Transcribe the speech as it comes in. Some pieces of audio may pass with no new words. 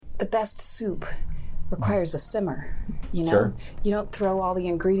the best soup requires a simmer, you know? Sure. You don't throw all the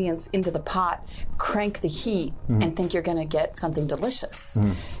ingredients into the pot, crank the heat, and think you're going to get something delicious.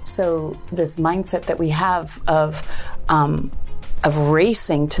 So this mindset that we have of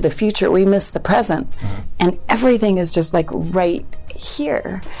racing to the future, we miss the present, and everything is just like right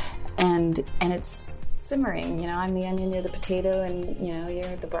here, and it's simmering. You know, I'm the onion, you're the potato, and you know,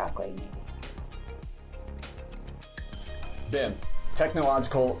 you're the broccoli. BIM,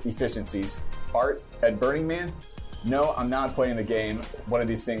 technological efficiencies. Art at Burning Man? No, I'm not playing the game. One of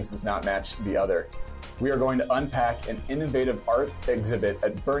these things does not match the other. We are going to unpack an innovative art exhibit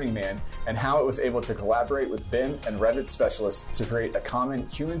at Burning Man and how it was able to collaborate with BIM and Revit specialists to create a common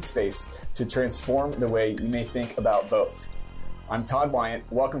human space to transform the way you may think about both. I'm Todd Wyant.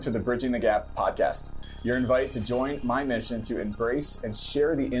 Welcome to the Bridging the Gap podcast. You're invited to join my mission to embrace and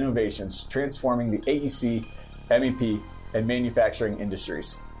share the innovations transforming the AEC, MEP, and manufacturing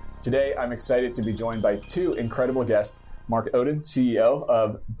industries. Today, I'm excited to be joined by two incredible guests, Mark Oden, CEO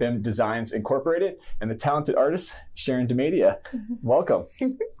of BIM Designs Incorporated, and the talented artist, Sharon DeMadia. Welcome.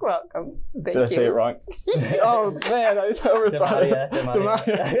 Welcome. Thank you. Did I say it wrong? Oh, man, I overthought it.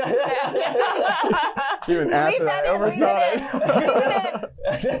 Even after that, I overthought it.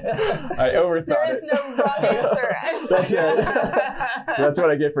 I overthought There is no wrong answer. That's it. That's what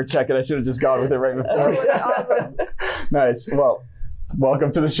I get for checking. I should have just gone with it right before. Awesome. Nice. Well,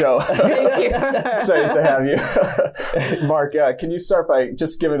 welcome to the show. Thank you. Excited to have you. Mark, can you start by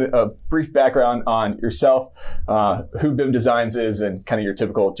just giving a brief background on yourself, who BIM Designs is, and kind of your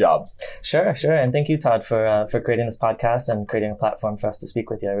typical job? Sure. And thank you, Todd, for creating this podcast and creating a platform for us to speak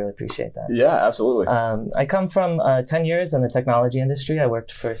with you. I really appreciate that. Yeah, absolutely. I come from 10 years in the technology industry. I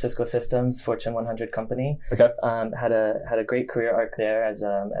worked for Cisco Systems, Fortune 100 company. Okay. Had a great career arc there as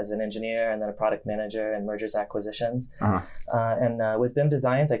an engineer and then a product manager in mergers acquisitions. With BIM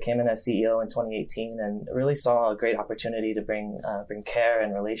Designs, I came in as CEO in 2018 and really saw a great opportunity to bring care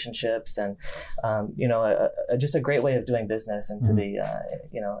and relationships and just a great way of doing business into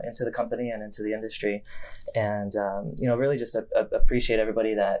into the company and into the industry, and really just appreciate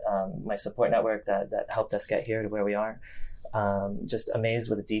everybody that my support network that helped us get here to where we are. Just amazed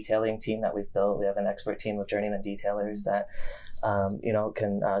with the detailing team that we've built. We have an expert team of journeyman detailers that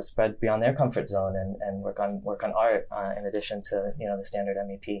can spread beyond their comfort zone and work on art in addition to the standard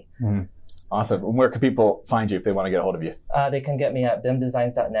MEP. Awesome. Where can people find you if they want to get a hold of you? They can get me at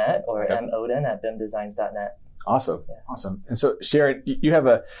bimdesigns.net or moden at bimdesigns.net. Awesome. Yeah. Awesome. And so, Sharon, you have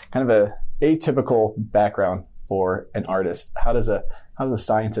a kind of a atypical background for an artist. How does a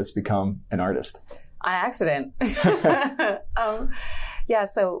scientist become an artist? On accident.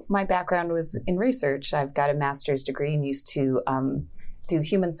 So my background was in research. I've got a master's degree and used to do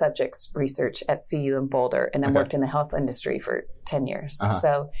human subjects research at CU in Boulder, and then worked in the health industry for 10 years.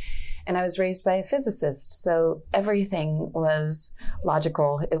 And I was raised by a physicist, so everything was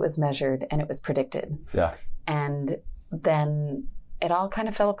logical, it was measured, and it was predicted. Yeah. And then it all kind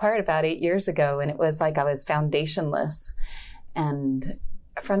of fell apart about 8 years ago, and it was like I was foundationless. And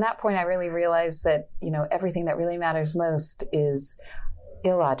from that point, I really realized that, everything that really matters most is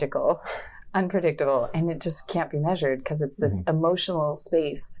illogical, unpredictable, and it just can't be measured because it's this emotional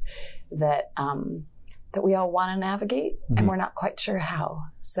space that we all want to navigate, and we're not quite sure how.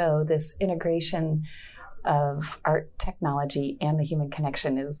 So this integration of art, technology, and the human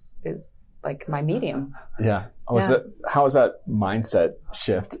connection is like my medium. Yeah. How is that mindset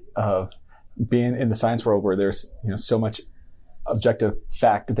shift of being in the science world where there's so much objective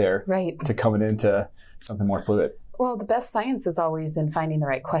fact there, right, to coming into something more fluid? Well, the best science is always in finding the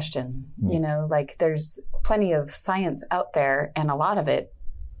right question. There's plenty of science out there, and a lot of it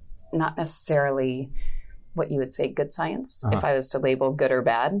not necessarily what you would say good science, if I was to label good or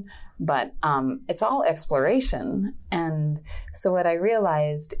bad, but it's all exploration. And so what I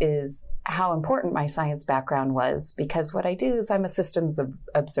realized is how important my science background was, because what I do is I'm a systems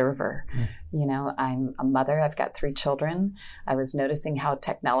observer. I'm a mother, I've got 3 children. I was noticing how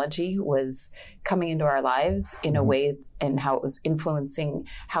technology was coming into our lives in a way, and how it was influencing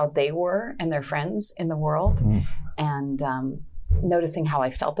how they were and their friends in the world, and noticing how I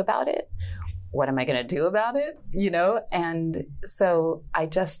felt about it. What am I going to do about it? And so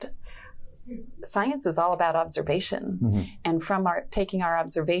science is all about observation, and from taking our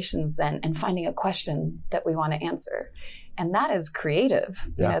observations then and finding a question that we want to answer. And that is creative.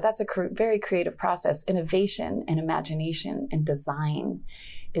 That's a very creative process. Innovation and imagination and design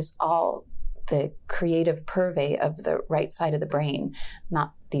is all the creative purvey of the right side of the brain,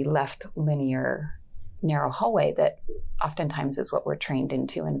 not the left linear narrow hallway that oftentimes is what we're trained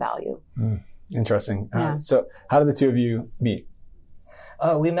into and value. Interesting. Yeah. So how did the two of you meet?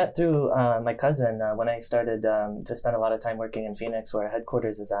 We met through my cousin when I started to spend a lot of time working in Phoenix, where our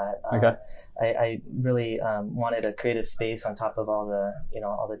headquarters is at. Okay. I really wanted a creative space on top of all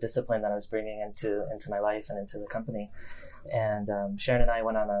the discipline that I was bringing into my life and into the company. And Sharon and I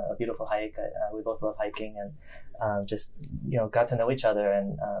went on a beautiful hike. We both love hiking, and just got to know each other,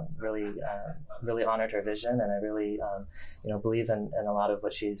 and really honored her vision. And I really believe in a lot of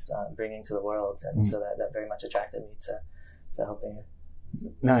what she's bringing to the world, and so that very much attracted me to helping her.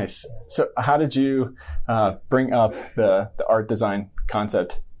 Nice. So how did you bring up the art design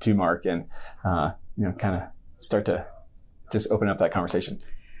concept to Mark, and kind of start to just open up that conversation?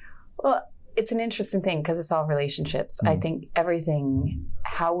 Well, it's an interesting thing because it's all relationships. I think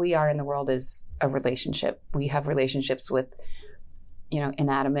how we are in the world is a relationship. We have relationships with,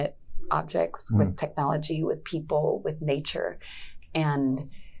 inanimate objects, with technology, with people, with nature. And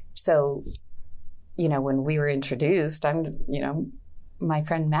so, when we were introduced, my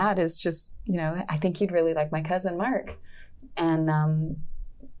friend Matt is just, I think you'd really like my cousin Mark, and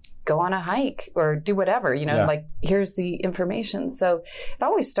go on a hike or do whatever, like here's the information. So it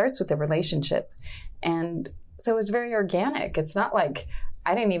always starts with the relationship. And so it was very organic. It's not like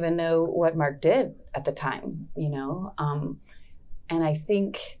I didn't even know what Mark did at the time, and I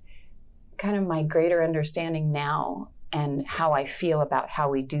think kind of my greater understanding now and how I feel about how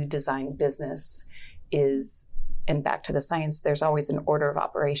we do design business is, and back to the science, there's always an order of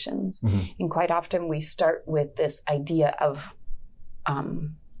operations. And quite often we start with this idea of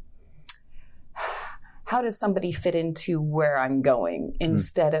how does somebody fit into where I'm going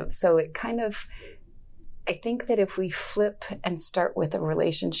instead of, so it kind of, I think that if we flip and start with a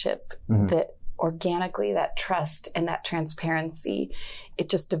relationship, that organically, that trust and that transparency, it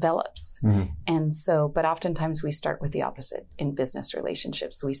just develops. And so, but oftentimes we start with the opposite in business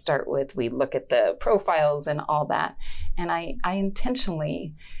relationships. We look at the profiles and all that. And I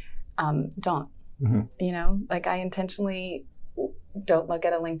intentionally don't, I intentionally don't look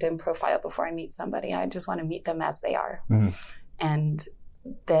at a LinkedIn profile before I meet somebody. I just want to meet them as they are. And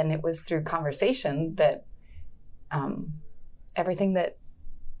then it was through conversation that everything that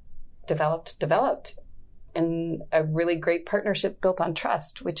developed in a really great partnership built on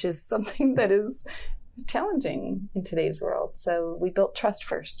trust, which is something that is challenging in today's world. So we built trust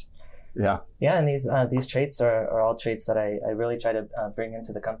first. Yeah. And these traits are all traits that I really try to bring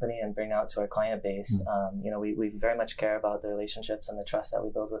into the company and bring out to our client base. We very much care about the relationships and the trust that we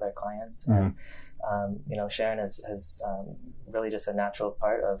build with our clients. And Sharon has really just a natural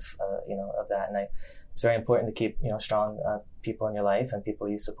part of that. And it's very important to keep strong people in your life and people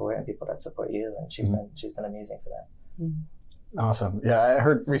you support and people that support you. And she's been amazing for that. Awesome. Yeah, I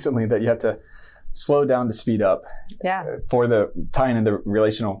heard recently that you have to slow down to speed up. Yeah. For the tying in the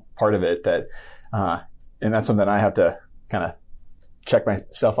relational part of it, that and that's something I have to kind of check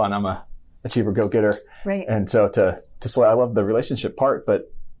myself on. I'm a achiever, go-getter. Right. And so to slow, I love the relationship part,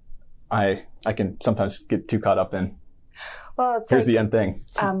 but I can sometimes get too caught up in, here's the end thing.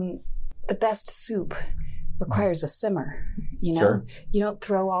 The best soup requires a simmer, Sure. You don't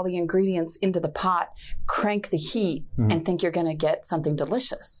throw all the ingredients into the pot, crank the heat, and think you're going to get something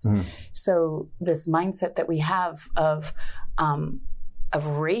delicious. So this mindset that we have of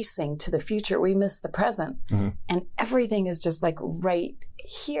racing to the future, we miss the present, and everything is just like right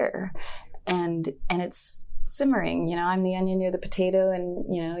here, and it's simmering. I'm the onion, you're the potato,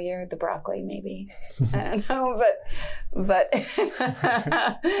 and you're the broccoli. Maybe I don't know, but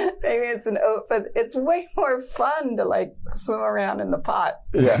maybe it's an oat. But it's way more fun to like swim around in the pot.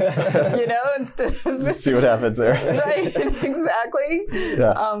 Yeah, instead of see what happens there. Right, exactly.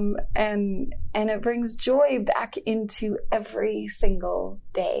 Yeah. And it brings joy back into every single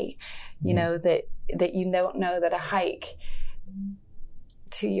day. That you don't know that a hike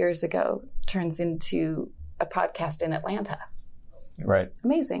 2 years ago turns into a podcast in Atlanta. Right.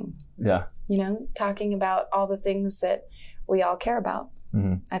 Amazing. Yeah. Talking about all the things that we all care about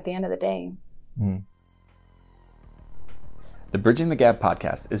at the end of the day. The Bridging the Gap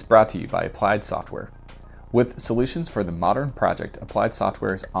podcast is brought to you by Applied Software. With solutions for the modern project, Applied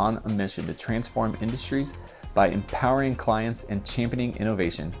Software is on a mission to transform industries by empowering clients and championing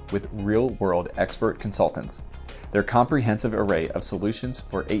innovation with real-world expert consultants. Their comprehensive array of solutions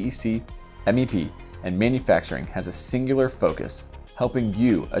for AEC, MEP, and manufacturing has a singular focus, helping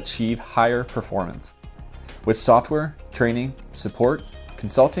you achieve higher performance. With software, training, support,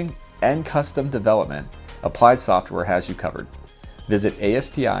 consulting, and custom development, Applied Software has you covered. Visit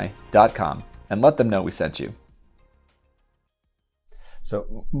ASTI.com and let them know we sent you.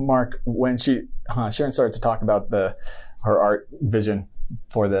 So, Mark, when Sharon started to talk about her art vision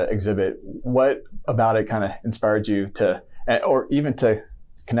for the exhibit, what about it kind of inspired you to, or even to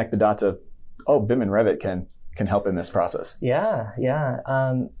connect the dots of, oh, BIM and Revit can help in this process? Yeah.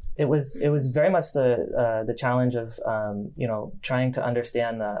 It was very much the challenge of trying to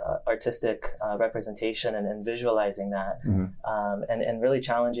understand the artistic representation and visualizing that, and really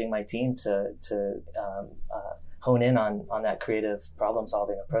challenging my team to hone in on that creative problem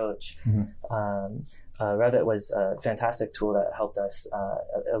solving approach. Revit was a fantastic tool that helped us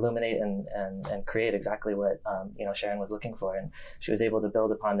illuminate and create exactly what Sharon was looking for, and she was able to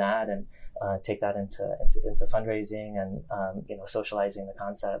build upon that and take that into fundraising and socializing the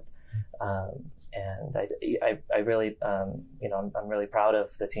concept. And I really I'm really proud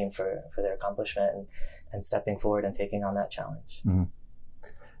of the team for their accomplishment and stepping forward and taking on that challenge. Mm-hmm.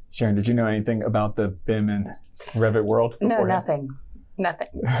 Sharon, did you know anything about the BIM and Revit world beforehand? No,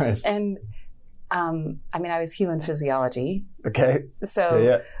 nothing. And I was human physiology. Okay.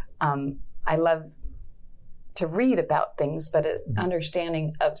 So I love to read about things, but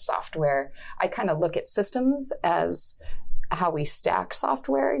understanding of software, I kind of look at systems as how we stack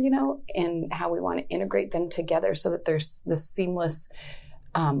software, and how we want to integrate them together so that there's this seamless,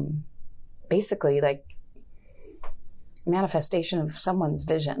 basically like manifestation of someone's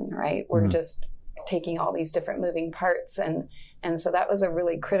vision, right? We're just taking all these different moving parts. And so that was a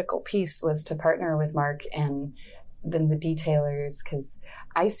really critical piece, was to partner with Mark and then the detailers, because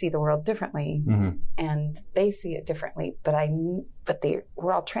I see the world differently and they see it differently, but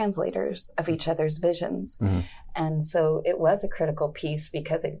we're all translators of each other's visions. And so it was a critical piece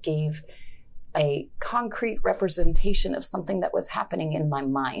because it gave a concrete representation of something that was happening in my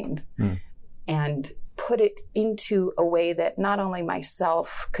mind and put it into a way that not only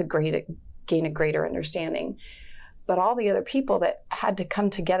myself could gain a greater understanding, but all the other people that had to come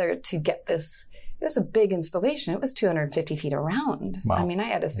together to get this. It was a big installation. It was 250 feet around. Wow. I mean, I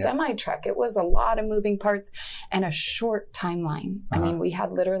had a semi truck. It was a lot of moving parts and a short timeline. I mean, we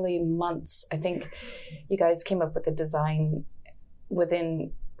had literally months. I think you guys came up with the design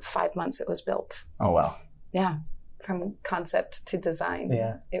within 5 months it was built. Oh, wow. Yeah. From concept to design.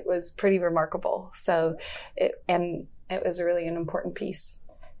 Yeah. It was pretty remarkable. So it was really an important piece.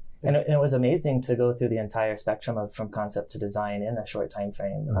 And it was amazing to go through the entire spectrum from concept to design in a short time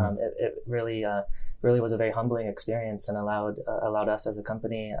frame. It really was a very humbling experience, and allowed us as a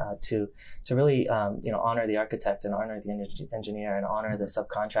company to really honor the architect and honor the engineer and honor the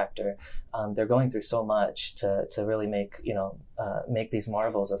subcontractor. They're going through so much to really make these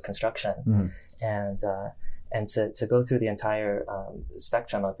marvels of construction, and to go through the entire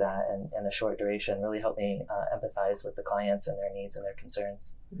spectrum of that in a short duration really helped me empathize with the clients and their needs and their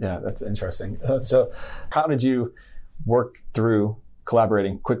concerns. Yeah, that's interesting. So how did you work through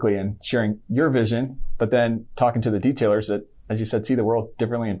collaborating quickly and sharing your vision, but then talking to the detailers that, as you said, see the world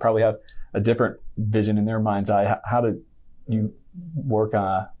differently and probably have a different vision in their mind's eye? How did you work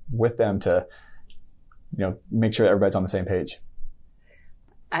with them to make sure that everybody's on the same page?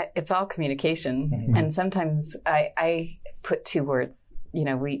 It's all communication. And sometimes I put two words,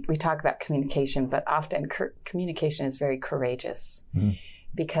 we talk about communication, but often communication is very courageous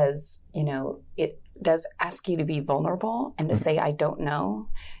because, it does ask you to be vulnerable and to say, I don't know.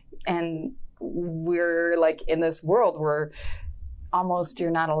 And we're like in this world where almost you're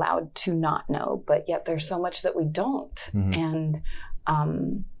not allowed to not know, but yet there's so much that we don't. And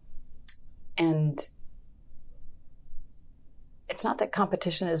it's not that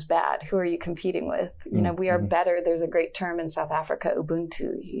competition is bad. Who are you competing with? We are better. There's a great term in South Africa,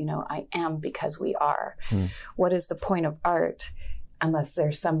 Ubuntu. I am because we are. What is the point of art unless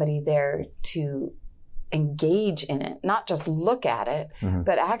there's somebody there to engage in it, not just look at it,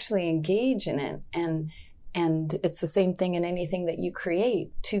 but actually engage in it. And it's the same thing in anything that you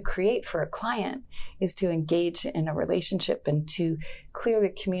create. To create for a client is to engage in a relationship and to clearly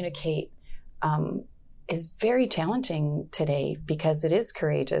communicate. Is very challenging today because it is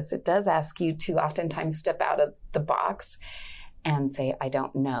courageous. It does ask you to oftentimes step out of the box and say, I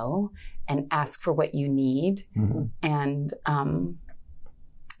don't know, and ask for what you need.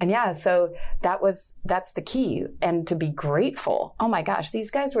 So that's the key. And to be grateful. Oh my gosh, these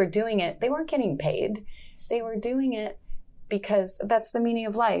guys were doing it. They weren't getting paid. They were doing it because that's the meaning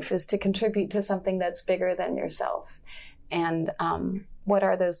of life, is to contribute to something that's bigger than yourself. And, what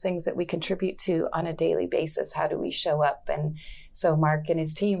are those things that we contribute to on a daily basis? How do we show up? And so Mark and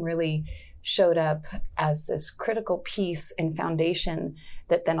his team really showed up as this critical piece and foundation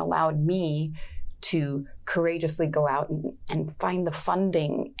that then allowed me to courageously go out and find the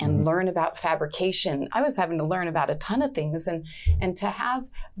funding and learn about fabrication. I was having to learn about a ton of things, and to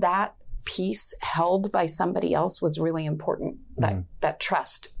have that piece held by somebody else was really important. That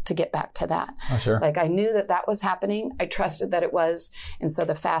trust to get back to that. Oh, sure. Like I knew that was happening. I trusted that it was. And so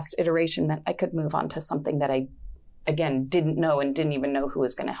the fast iteration meant I could move on to something that I, again, didn't know and didn't even know who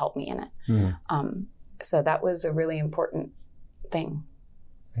was going to help me in it. So that was a really important thing.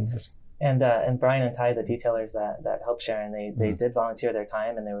 Interesting. And Brian and Ty, the detailers that helped Sharon, they did volunteer their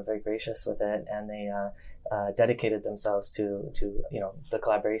time, and they were very gracious with it, and they dedicated themselves to the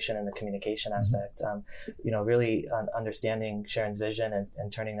collaboration and the communication aspect. Really understanding Sharon's vision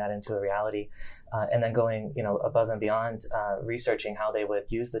and turning that into a reality, and then going above and beyond, researching how they would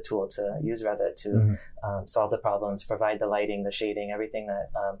use the tool to use Revit to solve the problems, provide the lighting, the shading, everything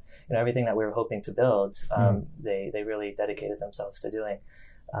that we were hoping to build. They really dedicated themselves to doing.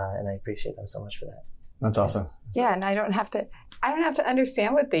 And I appreciate them so much for that. That's awesome. Yeah, and I don't have to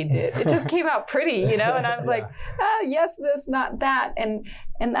understand what they did. It just came out pretty, and I was like, yes, this, not that. And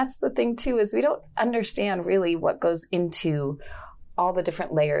that's the thing too, is we don't understand really what goes into all the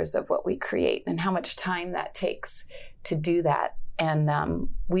different layers of what we create and how much time that takes to do that. And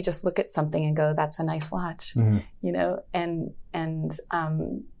we just look at something and go, that's a nice watch, and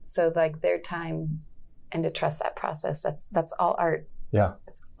so like their time and to trust that process, that's all art. Yeah.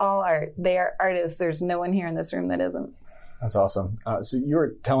 It's all art. They are artists. There's no one here in this room that isn't. That's awesome. So you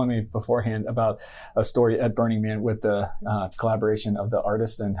were telling me beforehand about a story at Burning Man with the collaboration of the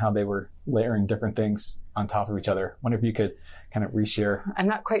artists and how they were layering different things on top of each other. I wonder if you could kind of reshare. I'm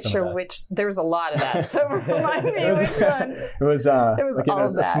not quite sure which. There was a lot of that. So remind me which one. It was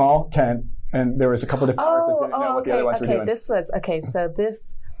a small tent, and there was a couple different artists that didn't know what the other ones were doing. So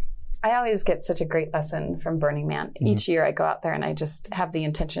this. I always get such a great lesson from Burning Man. Each year I go out there and I just have the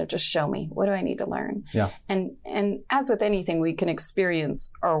intention of just show me, what do I need to learn? Yeah. And as with anything, we can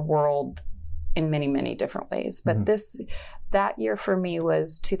experience our world in many, many different ways. But that year for me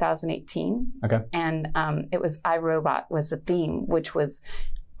was 2018. Okay. And it was iRobot was the theme, which was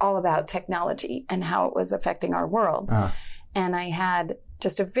all about technology and how it was affecting our world. And I had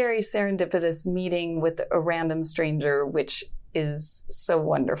just a very serendipitous meeting with a random stranger, which is so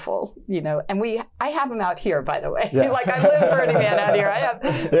wonderful, and I have them out here, by the way. Yeah. Like I live Burning Man out here. I have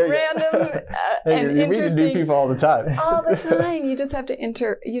random and you interesting meet new people all the time. all the time. You just have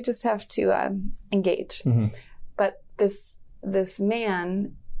to engage. But this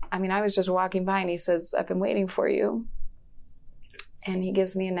man, I was just walking by and he says, "I've been waiting for you." And he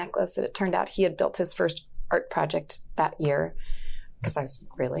gives me a necklace, and it turned out he had built his first art project that year, because I was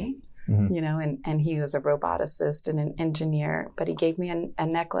really. And he was a roboticist and an engineer, but he gave me a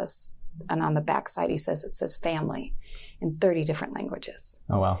necklace, and on the backside it says family in 30 different languages.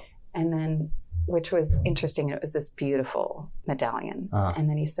 Oh, wow. And then, which was interesting, it was this beautiful medallion. And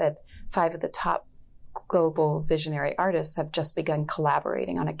then he said 5 of the top global visionary artists have just begun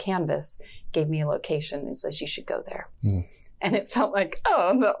collaborating on a canvas, gave me a location and says, you should go there. And it felt like, oh,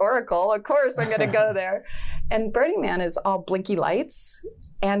 I'm the Oracle. Of course I'm going to go there. And Burning Man is all blinky lights.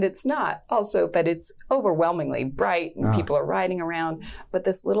 And it's not also, but it's overwhelmingly bright and people are riding around. But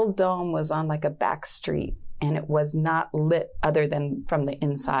this little dome was on like a back street, and it was not lit other than from the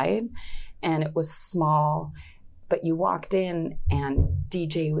inside. And it was small, but you walked in and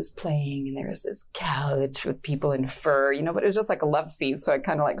DJ was playing, and there was this couch with people in fur, but it was just like a love seat. So I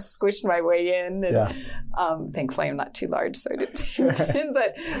kind of like squished my way in. And, thankfully I'm not too large, so I didn't take it in.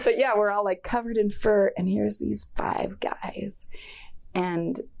 But yeah, we're all like covered in fur, and here's these 5 guys.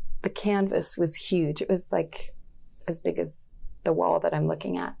 And the canvas was huge. It was like as big as the wall that I'm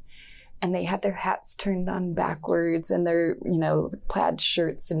looking at. And they had their hats turned on backwards, and their, plaid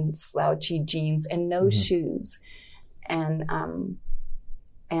shirts and slouchy jeans and no shoes. And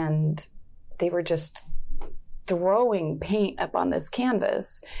they were just throwing paint up on this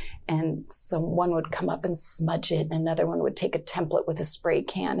canvas, and someone would come up and smudge it, and another one would take a template with a spray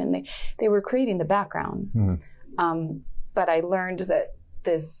can, and they were creating the background. But I learned that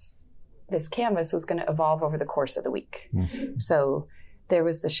this canvas was going to evolve over the course of the week. So there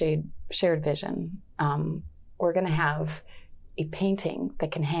was the shared vision. We're going to have a painting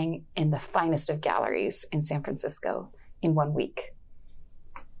that can hang in the finest of galleries in San Francisco in 1 week.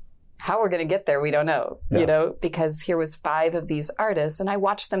 How we're going to get there, we don't know, because here was 5 of these artists, and I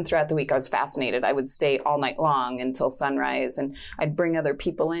watched them throughout the week. I was fascinated. I would stay all night long until sunrise, and I'd bring other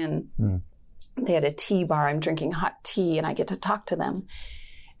people in. They had a tea bar. I'm drinking hot tea, and I get to talk to them.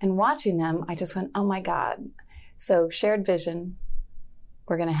 And watching them, I just went, oh my God. So shared vision,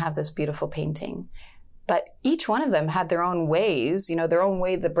 we're going to have this beautiful painting. But each one of them had their own ways, their own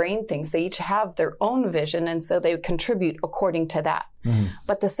way the brain thinks. They each have their own vision, and so they contribute according to that.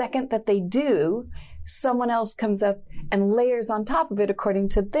 But the second that they do, someone else comes up and layers on top of it according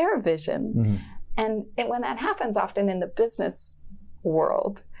to their vision. And when that happens often in the business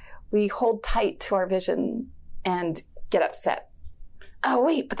world, we hold tight to our vision and get upset. Oh,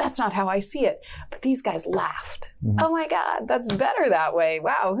 wait, but that's not how I see it. But these guys laughed. Oh my God, that's better that way.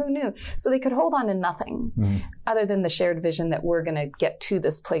 Wow, who knew? So they could hold on to nothing other than the shared vision that we're going to get to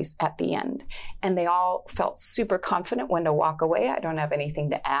this place at the end. And they all felt super confident when to walk away. I don't have anything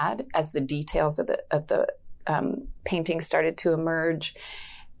to add as the details of the painting started to emerge.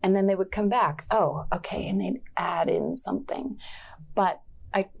 And then they would come back. Oh, okay. And they'd add in something. But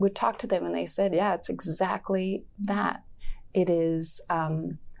I would talk to them and they said, yeah, it's exactly that. It is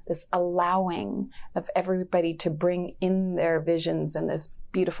this allowing of everybody to bring in their visions and this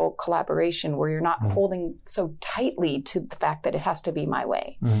beautiful collaboration where you're not holding so tightly to the fact that it has to be my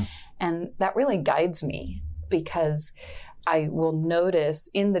way. And that really guides me because I will notice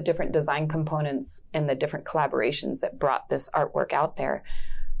in the different design components and the different collaborations that brought this artwork out there,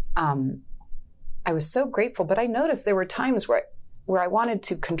 I was so grateful, but I noticed there were times where I wanted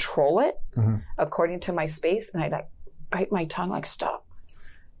to control it according to my space, and I'd like bite my tongue, like, stop.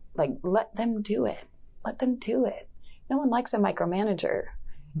 Like, let them do it. Let them do it. No one likes a micromanager.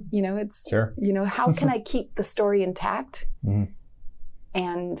 You know, it's, sure. You know, how can I keep the story intact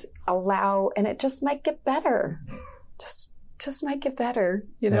and allow, and it just might get better. Just might get better,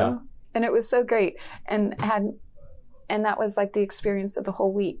 you know? Yeah. And it was so great. And that was like the experience of the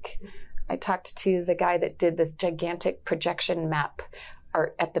whole week. I talked to the guy that did this gigantic projection map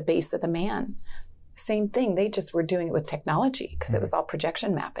art at the base of the man. Same thing. They just were doing it with technology because it was all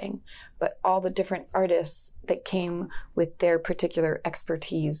projection mapping, but all the different artists that came with their particular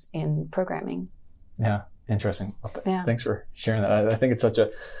expertise in programming. Yeah. Interesting. Well, thanks for sharing that. I think it's such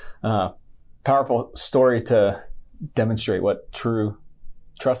a powerful story to demonstrate what true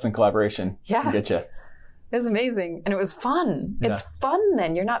trust and collaboration can get you. It was amazing. And it was fun. Yeah. It's fun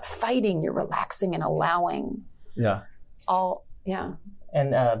then. You're not fighting. You're relaxing and allowing. Yeah.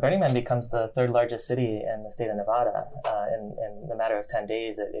 And Burning Man becomes the third largest city in the state of Nevada. In the matter of 10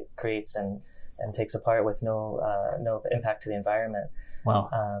 days, it creates and takes apart with no impact to the environment.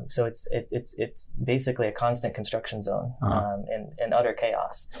 Wow. So it's basically a constant construction zone in utter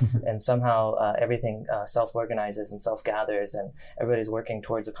chaos. And somehow everything self-organizes and self-gathers and everybody's working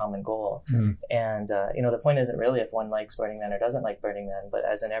towards a common goal. And, the point isn't really if one likes Burning Man or doesn't like Burning Man, but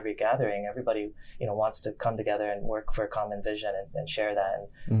as in every gathering, everybody, wants to come together and work for a common vision and share that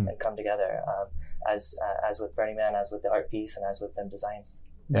and come together as with Burning Man, as with the art piece, and as with BIM Designs.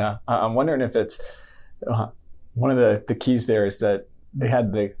 Yeah. I'm wondering if it's one of the keys there is that they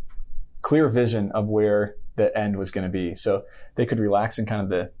had the clear vision of where the end was going to be. So they could relax in kind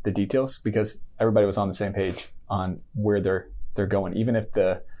of the details because everybody was on the same page on where they're going, even if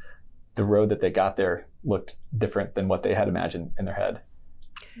the road that they got there looked different than what they had imagined in their head.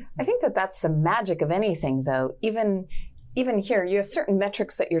 I think that's the magic of anything, though. Even here, you have certain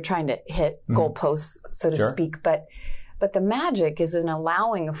metrics that you're trying to hit, goalposts, so to speak, but the magic is in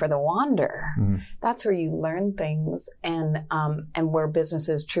allowing for the wander. That's where you learn things and where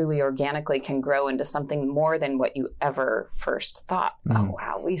businesses truly organically can grow into something more than what you ever first thought. Oh,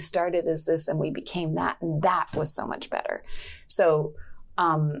 wow, we started as this and we became that, and that was so much better. So,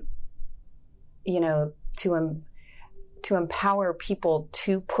 to empower people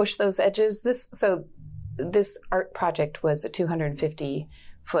to push those edges. This art project was a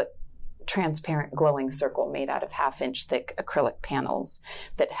 250-foot transparent glowing circle made out of 1/2-inch thick acrylic panels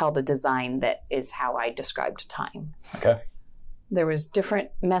that held a design that is how I described time. Okay. There was different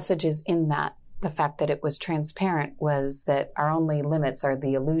messages in that. The fact that it was transparent was that our only limits are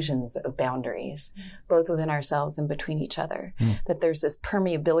the illusions of boundaries, both within ourselves and between each other. That there's this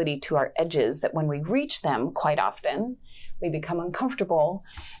permeability to our edges that when we reach them, quite often, we become uncomfortable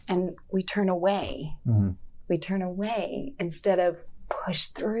and we turn away. We turn away instead of push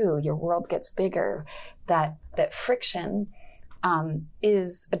through. Your world gets bigger. That friction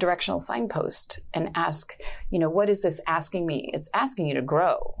is a directional signpost. And ask, what is this asking me? It's asking you to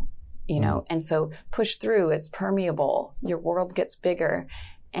grow. And so push through, it's permeable, your world gets bigger.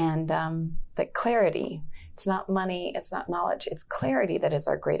 And that clarity, it's not money, it's not knowledge, it's clarity that is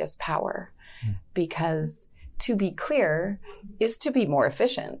our greatest power. Because to be clear is to be more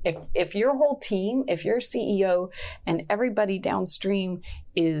efficient. If your whole team, if your CEO and everybody downstream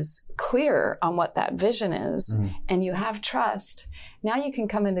is clear on what that vision is, and you have trust, now you can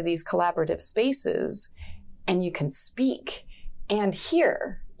come into these collaborative spaces and you can speak and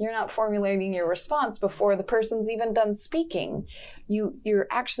hear. You're not formulating your response before the person's even done speaking. You're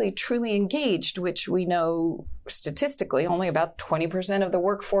actually truly engaged, which we know statistically only about 20% of the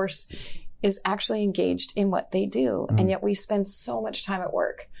workforce is actually engaged in what they do. And yet we spend so much time at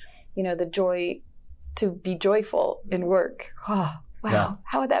work. You know, the joy to be joyful in work. Oh, wow.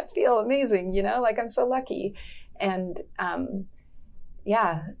 How would that feel? Amazing. You know, like I'm so lucky. And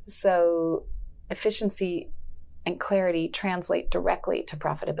so efficiency and clarity translate directly to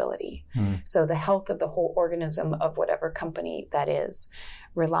profitability. So the health of the whole organism of whatever company that is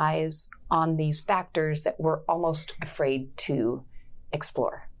relies on these factors that we're almost afraid to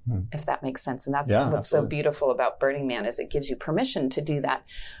explore, if that makes sense. And that's what's so beautiful about Burning Man, is it gives you permission to do that.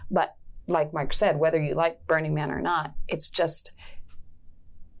 But like Mark said, whether you like Burning Man or not, it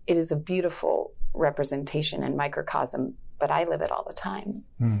is a beautiful representation and microcosm, but I live it all the time.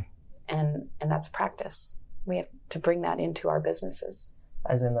 And that's practice. We have to bring that into our businesses.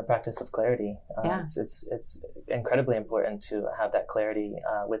 As in the practice of clarity. It's incredibly important to have that clarity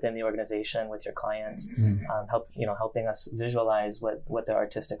within the organization, with your clients, helping us visualize what their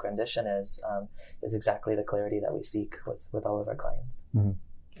artistic rendition is exactly the clarity that we seek with all of our clients.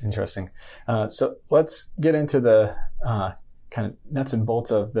 Interesting. So let's get into the kind of nuts and bolts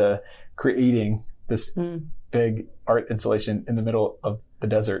of the creating this big art installation in the middle of the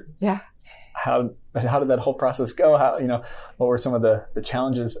desert. Yeah. How did that whole process go? What were some of the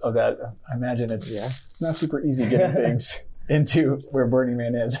challenges of that? I imagine it's not super easy getting things into where Burning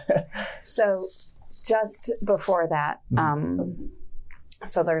Man is. So just before that,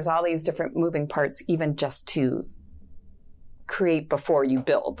 so there's all these different moving parts, even just to create before you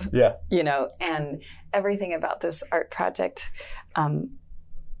build. Yeah. You know, and everything about this art project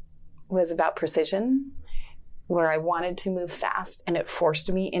was about precision, where I wanted to move fast and it forced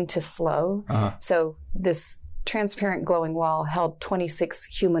me into slow. So this transparent glowing wall held 26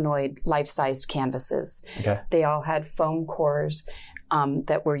 humanoid life-sized canvases. Okay. They all had foam cores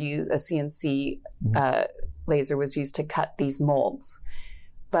that were used, a CNC laser was used to cut these molds.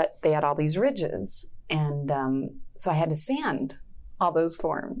 But they had all these ridges. And so I had to sand all those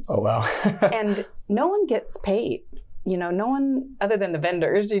forms. Oh, wow. And no one gets paid. You know, no one other than the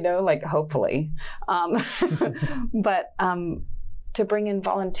vendors, like hopefully. But to bring in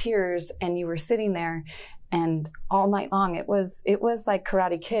volunteers, and you were sitting there and all night long, it was like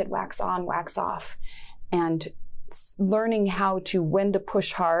Karate Kid, wax on, wax off. And learning when to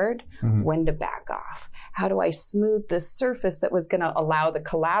push hard, when to back off. How do I smooth this surface that was going to allow the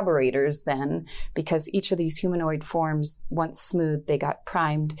collaborators then, because each of these humanoid forms, once smooth, they got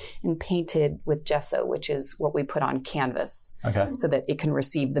primed and painted with gesso, which is what we put on canvas, so that it can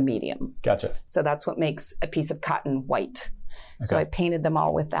receive the medium. Gotcha. So that's what makes a piece of cotton white. Okay. So I painted them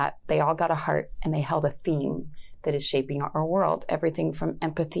all with that. They all got a heart, and they held a theme that is shaping our world. Everything from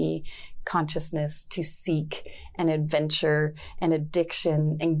empathy, consciousness, to seek and adventure and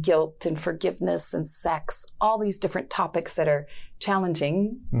addiction and guilt and forgiveness and sex, all these different topics that are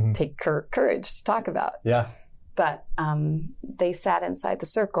challenging, take courage to talk about. Yeah. But they sat inside the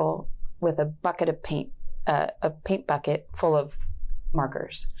circle with a bucket of paint, a paint bucket full of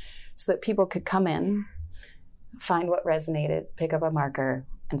markers, so that people could come in, find what resonated, pick up a marker,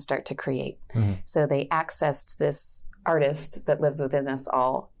 and start to create. So they accessed this artist that lives within us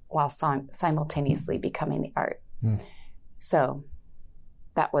all while simultaneously becoming the art. So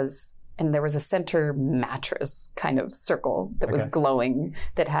that was, and there was a center mattress kind of circle that was glowing,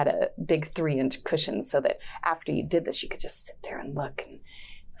 that had a big 3-inch cushion, so that after you did this, you could just sit there and look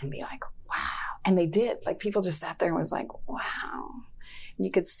and be like, wow. And they did. Like, people just sat there and was like, wow. And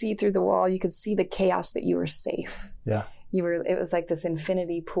you could see through the wall, you could see the chaos, but you were safe. Yeah. It was like this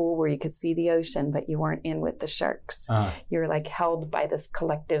infinity pool where you could see the ocean, but you weren't in with the sharks. You were like held by this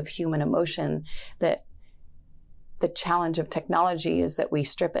collective human emotion that the challenge of technology is that we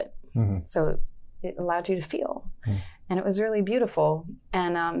strip it. So it allowed you to feel. And it was really beautiful.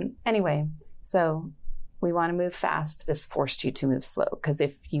 And anyway, so we want to move fast. This forced you to move slow, because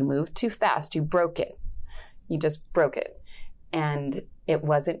if you moved too fast, you broke it. You just broke it. And it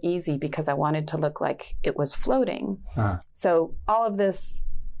wasn't easy, because I wanted to look like it was floating. So all of this,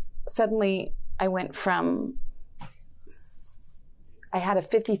 suddenly I went from, I had a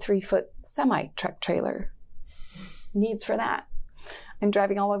 53-foot semi-truck trailer, needs for that. I'm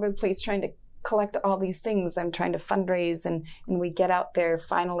driving all over the place trying to collect all these things. I'm trying to fundraise, and we get out there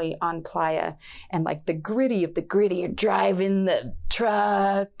finally on Playa, and like the gritty of the gritty, you're driving the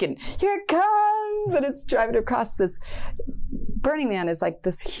truck and here it comes, and it's driving across this. Burning Man is like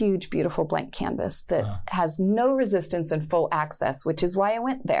this huge, beautiful blank canvas that has no resistance and full access, which is why I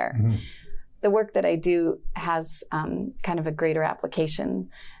went there. The work that I do has kind of a greater application,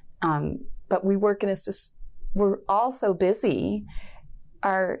 but we work in we're all so busy.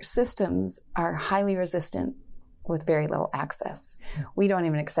 Our systems are highly resistant with very little access. We don't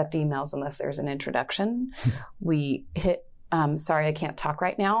even accept emails unless there's an introduction. We hit, sorry, I can't talk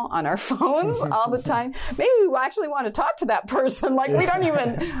right now on our phones all the time. Maybe we actually want to talk to that person. Like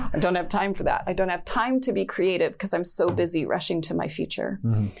I don't have time for that. I don't have time to be creative because I'm so busy rushing to my future.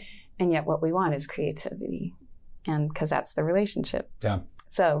 Mm-hmm. And yet what we want is creativity. And because that's the relationship. Yeah.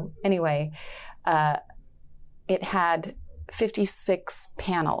 So anyway, it had 56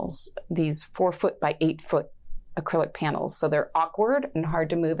 panels, these 4 foot by 8 foot acrylic panels. So they're awkward and hard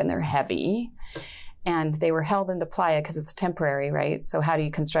to move and they're heavy. And they were held into playa because it's temporary, right? So how do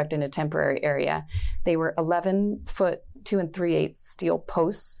you construct in a temporary area? They were 11 foot, 2 3/8 steel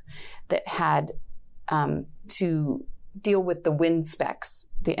posts that had to deal with the wind specs,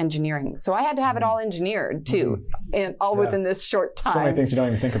 the engineering. So I had to have it all engineered too, and all within this short time. So many things you don't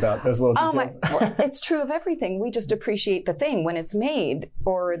even think about, those little details. Well, it's true of everything. We just appreciate the thing when it's made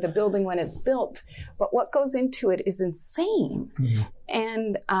or the building when it's built. But what goes into it is insane.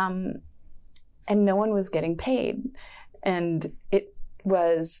 Mm-hmm. And no one was getting paid. And it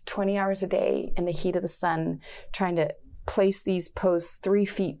was 20 hours a day in the heat of the sun trying to place these posts 3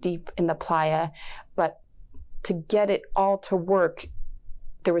 feet deep in the playa. But to get it all to work,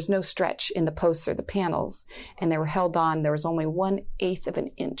 there was no stretch in the posts or the panels, and they were held on. There was only 1/8 of an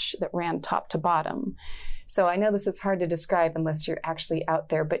inch that ran top to bottom. So I know this is hard to describe unless you're actually out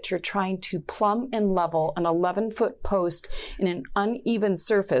there, but you're trying to plumb and level an 11-foot post in an uneven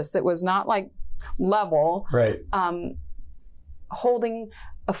surface that was not like level, right? Holding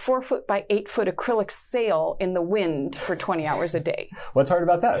a 4 foot by 8 foot acrylic sail in the wind for 20 hours a day. What's hard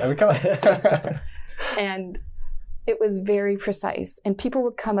about that? I mean, come on. And it was very precise. And people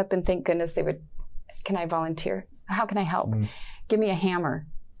would come up and thank goodness they would, can I volunteer? How can I help? Give me a hammer.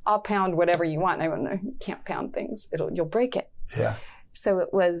 I'll pound whatever you want. I can't pound things. You'll break it. Yeah. So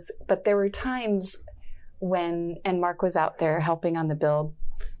it was, but there were times when, and Mark was out there helping on the build,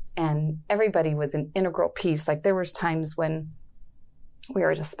 and everybody was an integral piece. Like there was times when we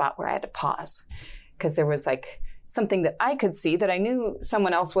were at a spot where I had to pause because there was like something that I could see that I knew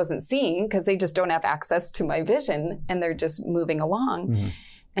someone else wasn't seeing because they just don't have access to my vision and they're just moving along. Mm-hmm.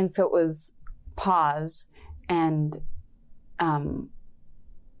 And so it was pause and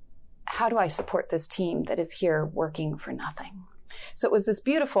how do I support this team that is here working for nothing? So it was this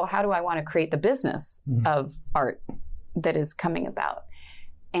beautiful, how do I want to create the business of art that is coming about?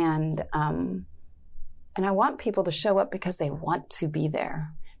 And I want people to show up because they want to be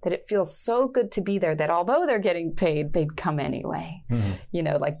there. That it feels so good to be there that although they're getting paid, they'd come anyway. Mm-hmm. You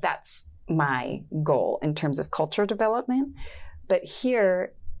know, like that's my goal in terms of culture development. But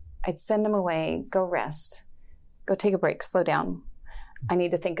here, I'd send them away, go rest, go take a break, slow down. I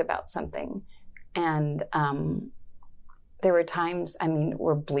need to think about something. And there were times, I mean,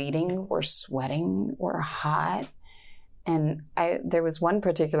 we're bleeding, we're sweating, we're hot. And there was one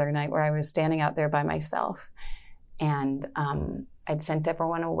particular night where I was standing out there by myself and I'd sent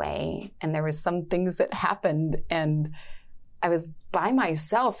everyone away and there was some things that happened and I was by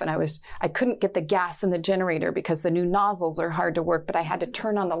myself and I couldn't get the gas in the generator because the new nozzles are hard to work, but I had to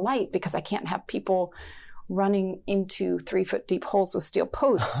turn on the light because I can't have people running into 3 foot deep holes with steel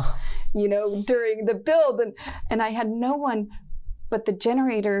posts, you know, during the build. And I had no one, but the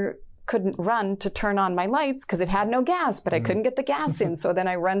generator couldn't run to turn on my lights because it had no gas, but I couldn't get the gas in. So then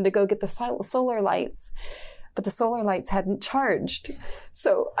I run to go get the solar lights, but the solar lights hadn't charged.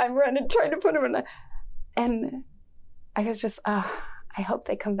 So I'm running, trying to put them in. And I was just, I hope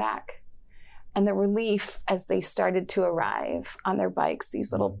they come back. And the relief as they started to arrive on their bikes,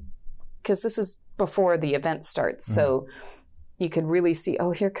 these little, because this is before the event starts. So you could really see,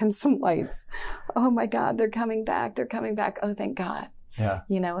 oh, here comes some lights. Oh my God, they're coming back. They're coming back. Oh, thank God. Yeah.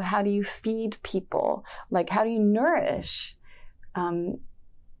 You know, how do you feed people? Like, how do you nourish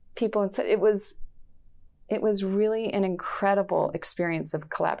people? And so it was really an incredible experience of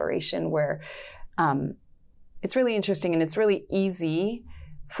collaboration where it's really interesting and it's really easy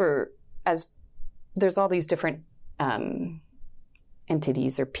as there's all these different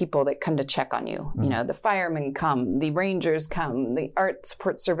entities or people that come to check on you. You know, the firemen come, the rangers come, the art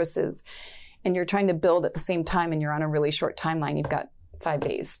support services, and you're trying to build at the same time and you're on a really short timeline. You've got 5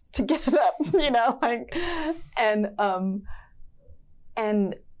 days to get it up, you know, like, and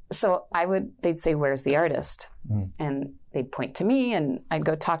so they'd say, where's the artist? And they'd point to me and I'd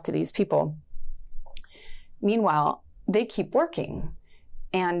go talk to these people. Meanwhile, they keep working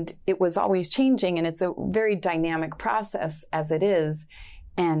and it was always changing and it's a very dynamic process as it is.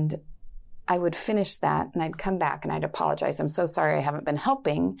 And I would finish that and I'd come back and I'd apologize. I'm so sorry I haven't been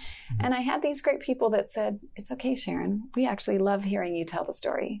helping. And I had these great people that said, it's okay, Sharon. We actually love hearing you tell the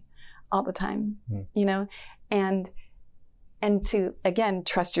story all the time, you know? and to, again,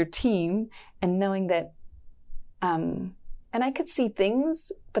 trust your team, and knowing that, and I could see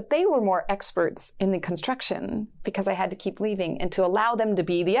things, but they were more experts in the construction because I had to keep leaving, and to allow them to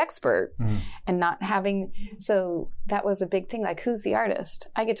be the expert and not having, so that was a big thing. Like, who's the artist?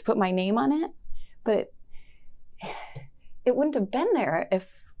 I get to put my name on it, but it wouldn't have been there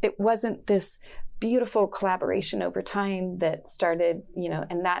if it wasn't this beautiful collaboration over time that started,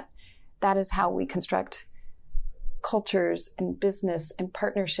 and that is how we construct cultures and business and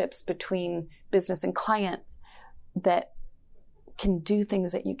partnerships between business and client that can do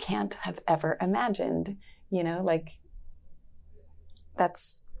things that you can't have ever imagined, like,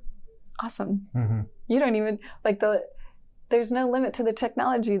 that's awesome. Mm-hmm. You don't even, there's no limit to the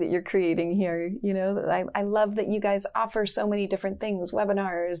technology that you're creating here. I love that you guys offer so many different things,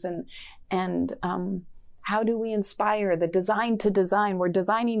 webinars and how do we inspire the design to design? We're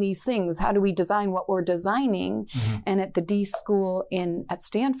designing these things. How do we design what we're designing? Mm-hmm. And at the D School at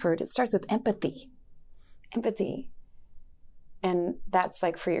Stanford, it starts with empathy. And that's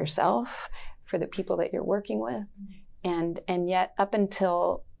like for yourself, for the people that you're working with. And yet up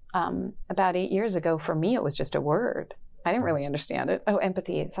until about 8 years ago, for me, it was just a word. I didn't really understand it. Oh,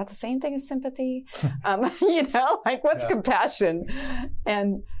 empathy. Is that the same thing as sympathy? What's compassion?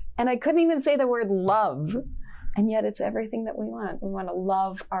 And I couldn't even say the word love. And yet it's everything that we want. We want to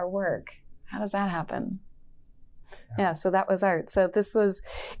love our work. How does that happen? Yeah, so that was art. So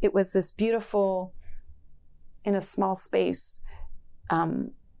it was this beautiful, in a small space,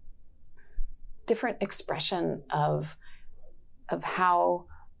 different expression of how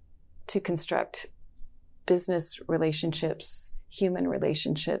to construct business relationships, human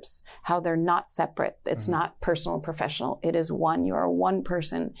relationships, how they're not separate. It's not personal and professional. It is one. You are one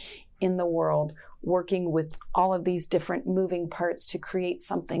person in the world working with all of these different moving parts to create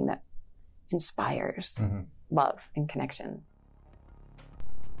something that inspires love and connection.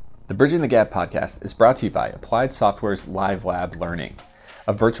 The Bridging the Gap podcast is brought to you by Applied Software's Live Lab Learning,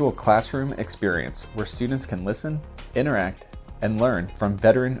 a virtual classroom experience where students can listen, interact, and learn from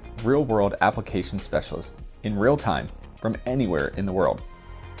veteran real-world application specialists in real time from anywhere in the world.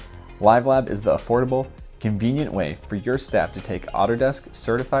 Live Lab is the affordable, convenient way for your staff to take Autodesk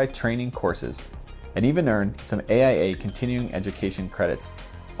certified training courses and even earn some AIA continuing education credits,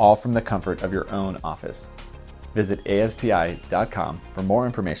 all from the comfort of your own office. Visit ASTI.com for more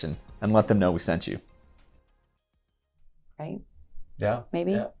information and let them know we sent you. Right? Yeah.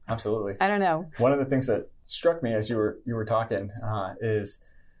 Maybe? Yeah, absolutely. I don't know. One of the things that struck me as you were talking is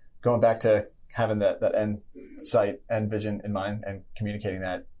going back to having that end sight and vision in mind and communicating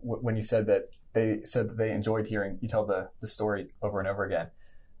that. When you said that they enjoyed hearing you tell the story over and over again,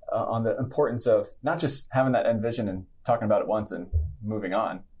 on the importance of not just having that end vision and talking about it once and moving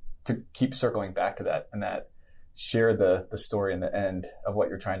on, to keep circling back to that, and that share the story and the end of what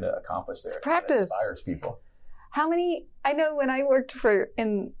you're trying to accomplish there. It's practice. That inspires people. I know when I worked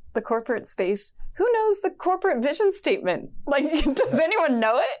in the corporate space, who knows the corporate vision statement? Does anyone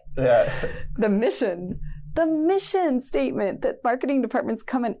know it? Yeah. The mission statement that marketing departments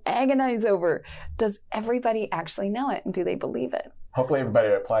come and agonize over. Does everybody actually know it, and do they believe it? Hopefully everybody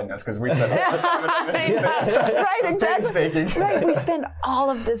applied this, because we spend a lot of time right, exactly. Right, we spend all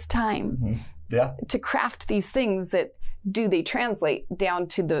of this time to craft these things that do they translate down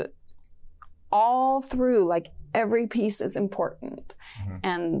to all through, every piece is important.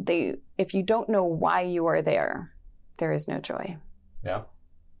 And if you don't know why you are there is no joy. Yeah.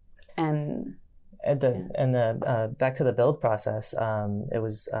 And back to the build process, it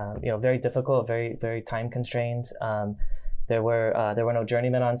was very difficult, very, very time constrained. There were no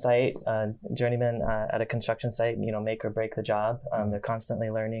journeymen on site. Journeymen at a construction site, make or break the job. They're constantly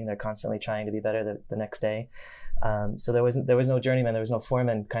learning. They're constantly trying to be better the next day. So there was no journeyman. There was no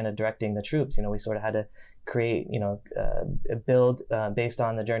foreman kind of directing the troops. We sort of had to create, build based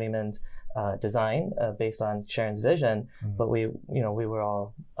on the journeyman's design, based on Sharon's vision. But we were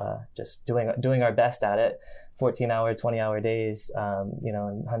all just doing our best at it. 14-hour, 20-hour days,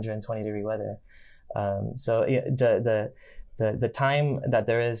 in 120-degree weather. So the time that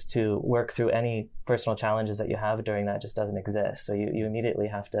there is to work through any personal challenges that you have during that just doesn't exist. So you immediately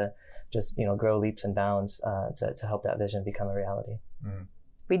have to just, grow leaps and bounds to help that vision become a reality.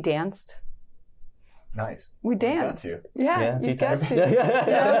 We danced. Nice. We danced. Yeah, you've got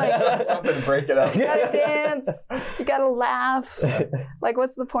to. Something to break it up. You gotta dance. You gotta laugh.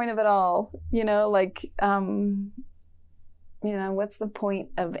 What's the point of it all? What's the point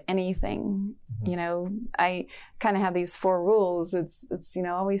of anything? I kind of have these 4 rules. It's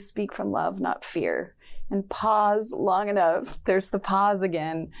always speak from love, not fear. and pause long enough. There's the pause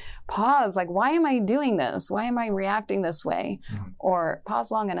again. Pause, like, why am I doing this? Why am I reacting this way? Or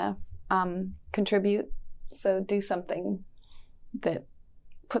pause long enough. Contribute. So do something that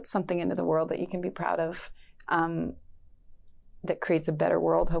puts something into the world that you can be proud of, that creates a better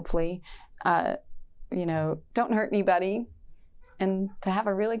world, hopefully. Don't hurt anybody, and to have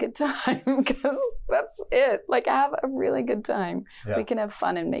a really good time, because that's it. Like, have a really good time. Yeah. We can have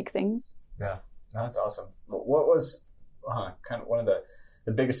fun and make things. Yeah, no, that's awesome. What was kind of one of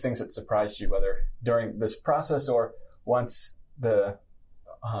the biggest things that surprised you, whether during this process or once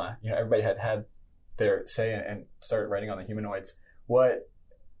everybody had their say and started writing on the humanoids? What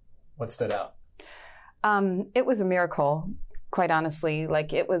stood out? It was a miracle, quite honestly.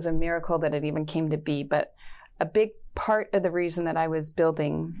 Like, it was a miracle that it even came to be. But a big part of the reason that I was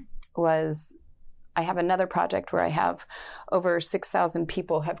building was I have another project where I have over 6,000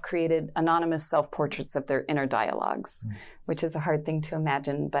 people have created anonymous self-portraits of their inner dialogues, which is a hard thing to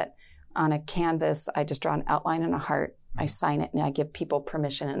imagine. But on a canvas, I just draw an outline and a heart. I sign it, and I give people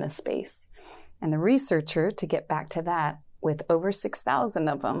permission in a space. And the researcher, to get back to that, with over 6,000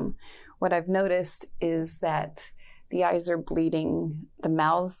 of them, what I've noticed is that the eyes are bleeding, the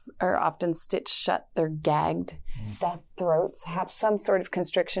mouths are often stitched shut, they're gagged, the throats have some sort of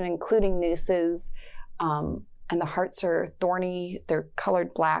constriction, including nooses, and the hearts are thorny, they're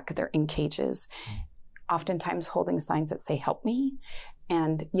colored black, they're in cages, oftentimes holding signs that say, "Help me."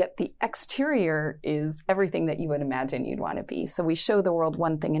 And yet the exterior is everything that you would imagine you'd want to be. So we show the world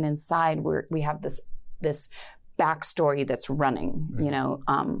one thing, and inside we have this backstory that's running,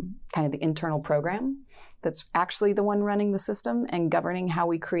 kind of the internal program that's actually the one running the system and governing how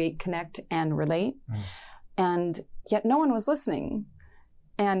we create, connect, and relate. And yet no one was listening.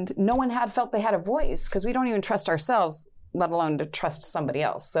 And no one had felt they had a voice, because we don't even trust ourselves, let alone to trust somebody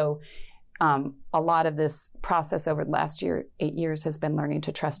else. So a lot of this process over the last 8 years has been learning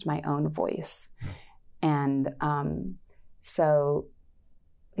to trust my own voice. And so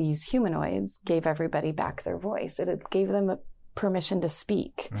these humanoids gave everybody back their voice. It gave them permission to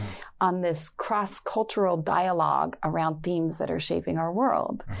speak on this cross-cultural dialogue around themes that are shaping our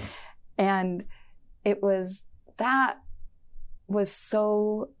world. And that was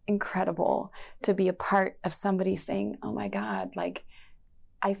so incredible to be a part of somebody saying, "Oh my God, like,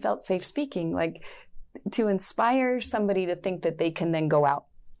 I felt safe speaking," like, to inspire somebody to think that they can then go out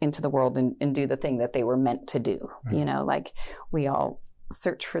into the world and do the thing that they were meant to do. Like, we all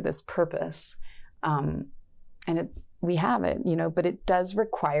search for this purpose. And we have it, but it does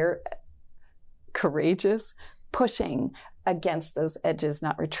require courageous pushing against those edges,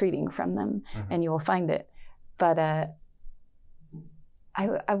 not retreating from them. And you will find it. But I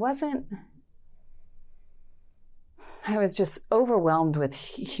was just overwhelmed with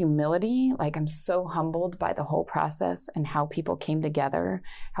humility. Like, I'm so humbled by the whole process and how people came together,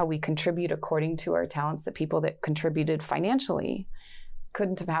 how we contribute according to our talents. The people that contributed financially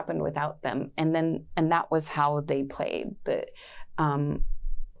couldn't have happened without them. And that was how they played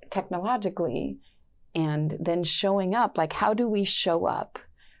technologically, and then showing up. Like, how do we show up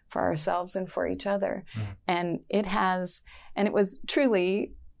for ourselves and for each other? And it was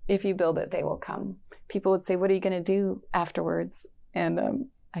truly, if you build it, they will come. People would say, "What are you going to do afterwards?" And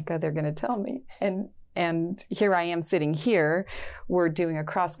I go, "They're going to tell me." And here I am sitting here. We're doing a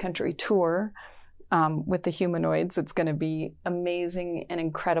cross-country tour with the humanoids. It's going to be amazing and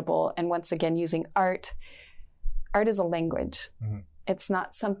incredible. And once again, using art. Art is a language. It's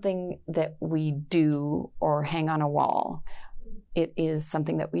not something that we do or hang on a wall. It is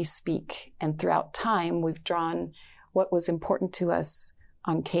something that we speak. And throughout time, we've drawn what was important to us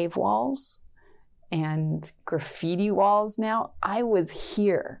on cave walls and graffiti walls now. I was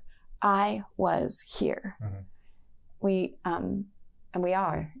here. And we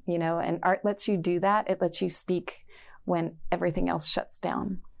are, and art lets you do that. It lets you speak when everything else shuts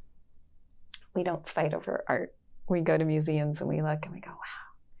down. We don't fight over art. We go to museums and we look and we go,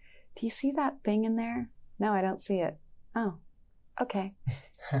 "Wow, do you see that thing in there?" "No, I don't see it." "Oh, okay."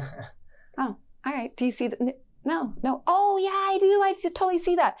 "Oh, all right. Do you see that?" No. "Oh, yeah, I do. I totally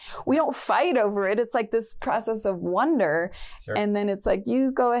see that." We don't fight over it. It's like this process of wonder. Sure. And then it's like,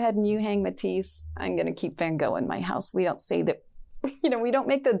 "You go ahead and you hang Matisse. I'm going to keep Van Gogh in my house." We don't say that, we don't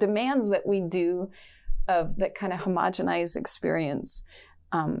make the demands that we do of that kind of homogenized experience.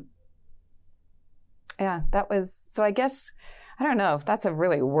 So I guess, I don't know if that's a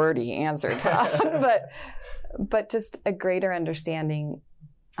really wordy answer, Todd, but just a greater understanding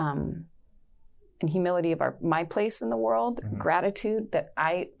and humility of my place in the world, gratitude that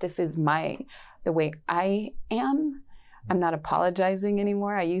this is the way I am. I'm not apologizing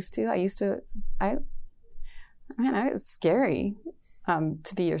anymore. I used to, man, it's scary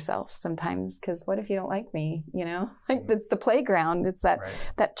to be yourself sometimes, because what if you don't like me? Like it's the playground. It's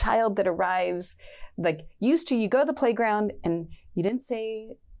that child that arrives, like used to, you go to the playground and you didn't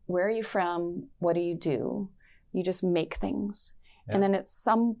say, where are you from? What do you do? You just make things. Yeah. And then at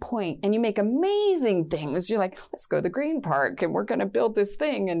some point, and you make amazing things. You're like, let's go to the green park and we're going to build this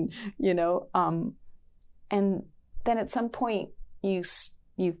thing. And, and then at some point you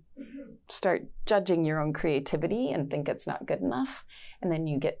start judging your own creativity and think it's not good enough. And then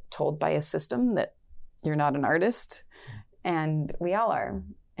you get told by a system that you're not an artist. And we all are.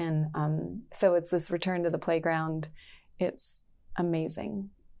 And so it's this return to the playground. It's amazing.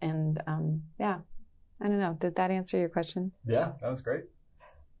 And I don't know. Did that answer your question? Yeah, that was great.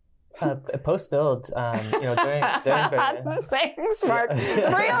 Post build, during thanks, Mark.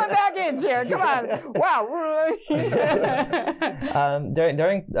 Bring on the package here. Come on. Wow.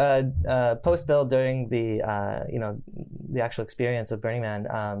 During post build, during the actual experience of Burning Man,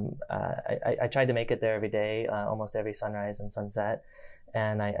 I tried to make it there every day, almost every sunrise and sunset,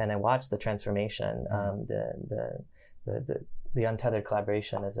 and I watched the transformation. The untethered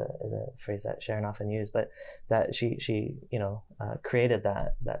collaboration is a phrase that Sharon often used, but that she created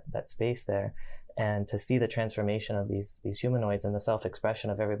that space there, and to see the transformation of these humanoids and the self-expression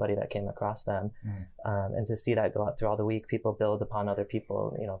of everybody that came across them, and to see that go out through all the week. People build upon other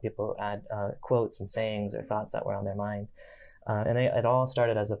people. People add quotes and sayings or thoughts that were on their mind, and it all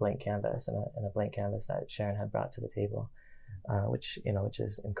started as a blank canvas and a blank canvas that Sharon had brought to the table, which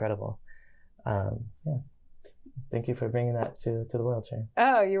is incredible. Thank you for bringing that to the world, Sharon.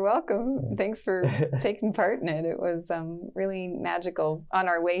 Oh, you're welcome. Thanks for taking part in it. It was really magical. On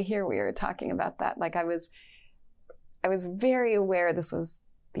our way here, we were talking about that. Like I was very aware this was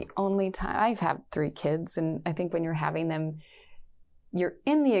the only time. I've had 3 kids, and I think when you're having them, you're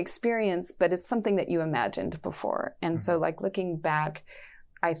in the experience, but it's something that you imagined before. And so like looking back,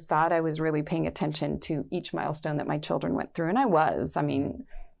 I thought I was really paying attention to each milestone that my children went through. And I was,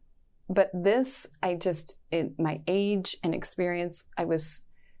 but this, my age and experience, I was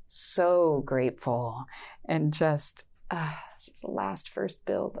so grateful, and just, this is the last first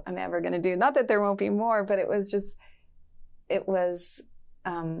build I'm ever going to do. Not that there won't be more, but it was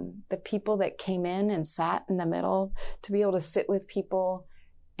the people that came in and sat in the middle, to be able to sit with people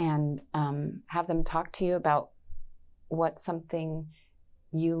and have them talk to you about what something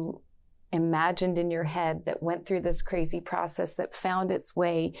you imagined in your head that went through this crazy process that found its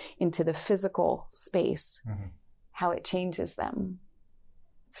way into the physical space, how it changes them.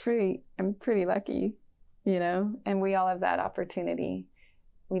 I'm pretty lucky, and we all have that opportunity.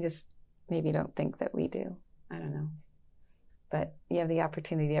 We just maybe don't think that we do. I don't know. But you have the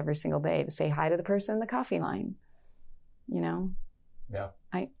opportunity every single day to say hi to the person in the coffee line, Yeah.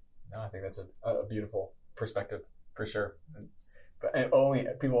 I think that's a beautiful perspective for sure. And only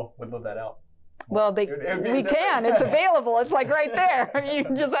people would live that out. Well, we can. It's available. It's like right there. You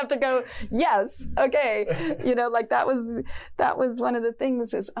just have to go, yes, okay. Like that was one of the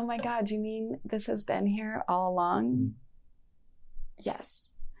things is, oh my God, you mean this has been here all along? Yes.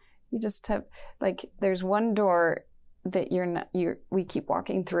 You just have, like, there's one door that we keep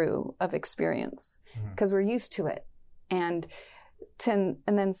walking through of experience because we're used to it. And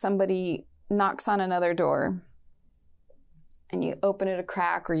then somebody knocks on another door, and you open it a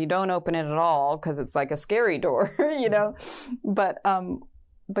crack, or you don't open it at all because it's like a scary door, But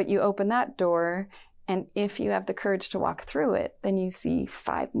you open that door, and if you have the courage to walk through it, then you see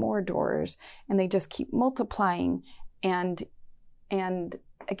 5 more doors, and they just keep multiplying. And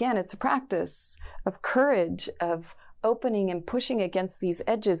again, it's a practice of courage, of opening and pushing against these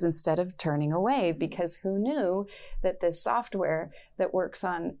edges instead of turning away, because who knew that this software that works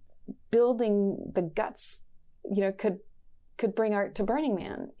on building the guts, could bring art to Burning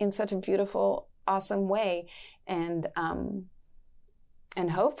Man in such a beautiful, awesome way. And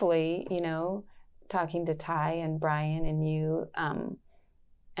hopefully, talking to Ty and Brian and you,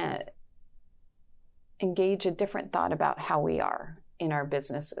 engage a different thought about how we are in our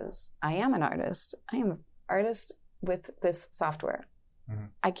businesses. I am an artist. I am an artist with this software.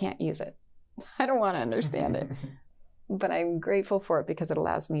 I can't use it. I don't want to understand it, but I'm grateful for it because it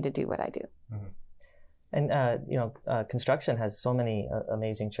allows me to do what I do. And, construction has so many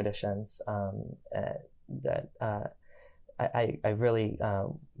amazing traditions that I really,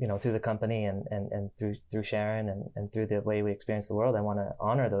 through the company and through Sharon and through the way we experience the world, I want to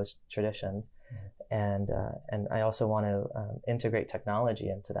honor those traditions. And I also want to integrate technology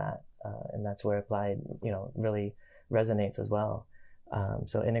into that. And that's where Applied, really resonates as well.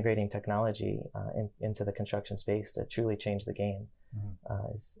 So integrating technology into the construction space to truly change the game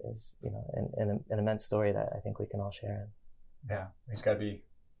is an immense story that I think we can all share. Yeah, we just got to be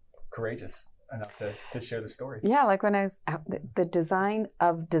courageous enough to share the story. Yeah, like when I was the design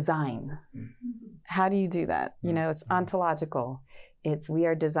of design. How do you do that? It's ontological. We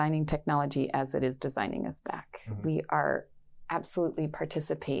are designing technology as it is designing us back. We are absolutely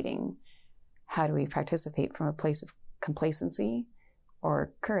participating. How do we participate? From a place of complacency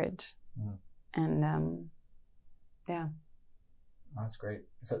or courage? And yeah. That's great.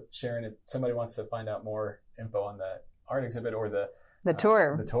 So Sharon, if somebody wants to find out more info on the art exhibit or the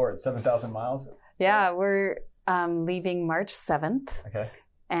tour. It's 7,000 miles. Yeah, we're leaving March 7th. Okay.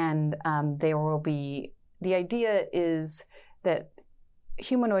 And there will be, the idea is that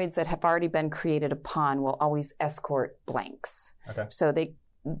humanoids that have already been created upon will always escort blanks. Okay. So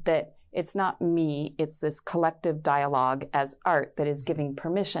that it's not me, it's this collective dialogue as art that is giving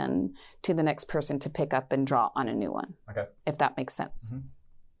permission to the next person to pick up and draw on a new one. Okay. If that makes sense.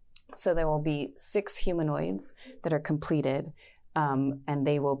 So there will be 6 humanoids that are completed, and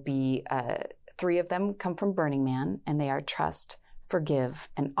they will be, 3 of them come from Burning Man, and they are trust, forgive,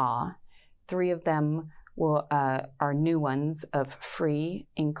 and awe. 3 of them are new ones of free,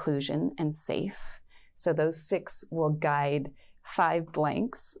 inclusion, and safe. So those 6 will guide 5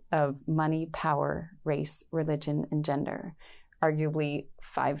 blanks of money, power, race, religion, and gender. Arguably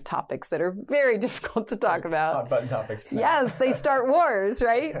 5 topics that are very difficult to talk about. Hot button topics. Yes, they start wars,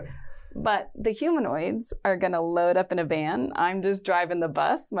 right? But the humanoids are going to load up in a van. I'm just driving the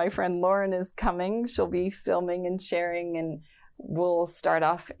bus. My friend Lauren is coming. She'll be filming and sharing, and we'll start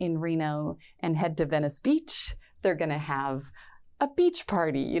off in Reno and head to Venice Beach. They're going to have a beach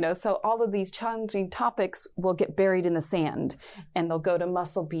party, so all of these challenging topics will get buried in the sand, and they'll go to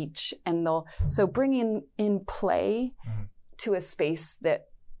Muscle Beach, and so bringing in play to a space that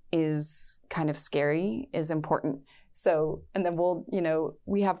is kind of scary is important. So, and then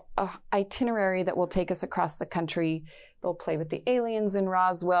we have a itinerary that will take us across the country. They'll play with the aliens in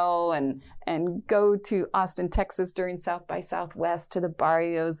Roswell and go to Austin, Texas during South by Southwest, to the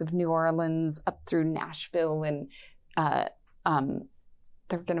barrios of New Orleans, up through Nashville, and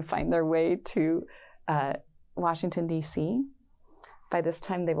they're going to find their way to Washington, D.C. By this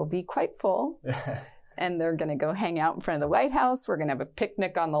time, they will be quite full. And they're going to go hang out in front of the White House. We're going to have a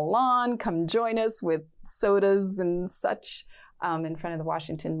picnic on the lawn. Come join us with sodas and such in front of the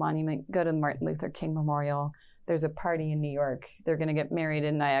Washington Monument. Go to the Martin Luther King Memorial. There's a party in New York. They're going to get married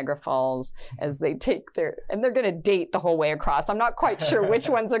in Niagara Falls as they and they're going to date the whole way across. I'm not quite sure which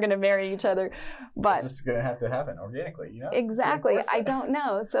ones are going to marry each other, but it's just going to have to happen organically, Exactly. I don't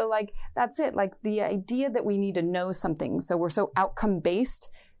know. So that's it. The idea that we need to know something. So we're so outcome based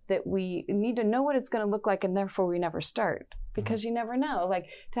that we need to know what it's going to look like, and therefore we never start, because you never know.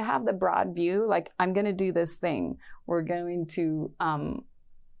 To have the broad view, I'm going to do this thing. We're going to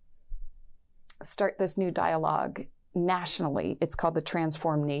start this new dialogue nationally. It's called the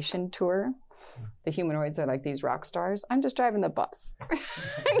Transform Nation Tour. The humanoids are like these rock stars. I'm just driving the bus,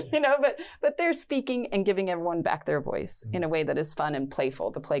 but they're speaking and giving everyone back their voice in a way that is fun and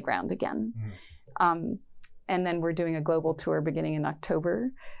playful, the playground again. And then we're doing a global tour beginning in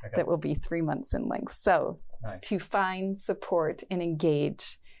October that will be 3 months in length. So to find, support, and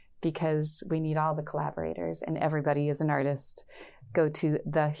engage, because we need all the collaborators and everybody is an artist, go to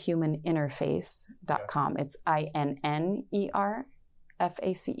thehumaninterface.com. It's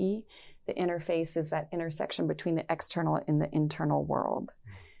INNERFACE. The interface is that intersection between the external and the internal world.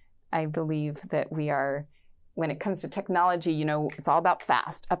 I believe that we are, when it comes to technology, it's all about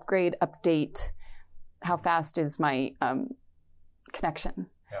fast, upgrade, update. How fast is my connection?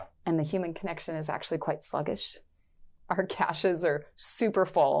 Yeah. And the human connection is actually quite sluggish. Our caches are super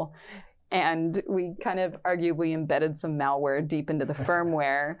full. And we kind of arguably embedded some malware deep into the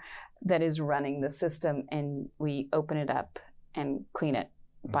firmware that is running the system. And we open it up and clean it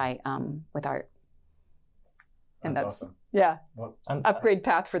with art. And that's awesome. Yeah. Well, upgrade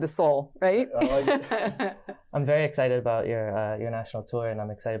path for the soul, right? I like it. I'm very excited about your national tour, and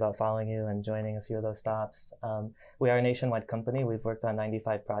I'm excited about following you and joining a few of those stops. We are a nationwide company. We've worked on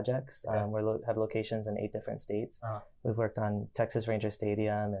 95 projects. We have locations in 8 different states. We've worked on Texas Ranger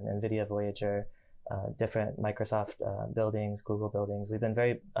Stadium and NVIDIA Voyager, different Microsoft buildings, Google buildings. We've been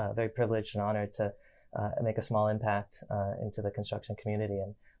very, very privileged and honored to make a small impact into the construction community,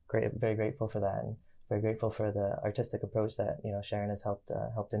 and very grateful for that. And very grateful for the artistic approach that Sharon has helped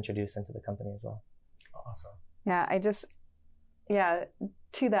introduce into the company as well. Awesome. Yeah,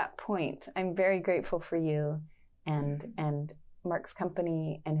 to that point, I'm very grateful for you and Mark's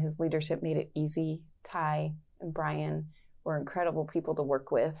company, and his leadership made it easy. Ty and Brian, were incredible people to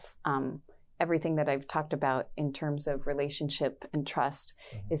work with. Everything that I've talked about in terms of relationship and trust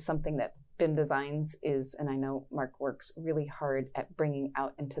is something that BIM Designs is, and I know Mark works really hard at bringing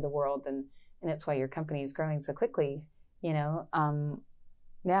out into the world, and it's why your company is growing so quickly, and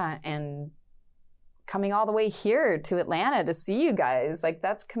coming all the way here to Atlanta to see you guys, like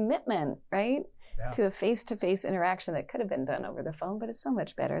that's commitment, right? Yeah. To a face-to-face interaction that could have been done over the phone, but it's so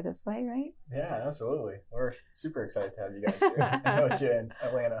much better this way, right? Yeah, absolutely. We're super excited to have you guys here. I know you in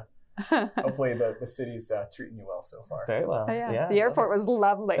Atlanta. Hopefully the city's treating you well so far. Very well. Oh, yeah. The airport was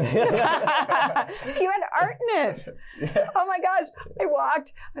lovely. You had art in it. Yeah. Oh my gosh. I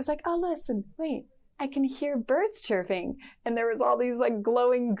walked. I was like, oh, listen, wait. I can hear birds chirping. And there was all these like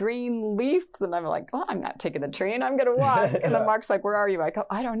glowing green leaves. And I'm like, well, I'm not taking the train. I'm going to walk. And then Mark's like, where are you? I go,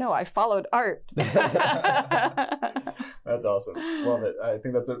 I don't know. I followed Art. That's awesome. Love it. I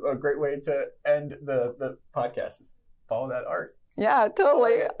think that's a great way to end the podcast is follow that art. Yeah,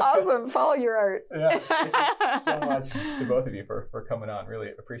 totally. Awesome. Follow your art. Yeah. Thank you so much to both of you for coming on. Really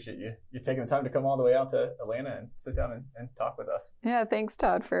appreciate you taking the time to come all the way out to Atlanta and sit down and talk with us. Yeah, thanks,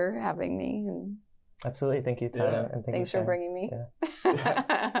 Todd, for having me. Absolutely. Thank you, Todd. Yeah. And thanks for bringing me.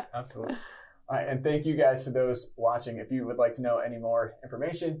 Yeah. Absolutely. All right, and thank you guys to those watching. If you would like to know any more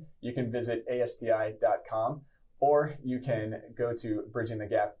information, you can visit ASTI.com. Or you can go to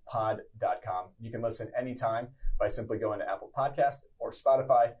bridgingthegappod.com. You can listen anytime by simply going to Apple Podcasts or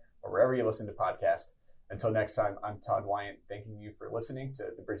Spotify or wherever you listen to podcasts. Until next time, I'm Todd Wyant, thanking you for listening to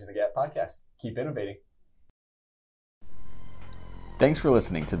the Bridging the Gap podcast. Keep innovating. Thanks for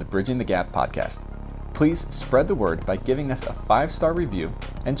listening to the Bridging the Gap podcast. Please spread the word by giving us a 5-star review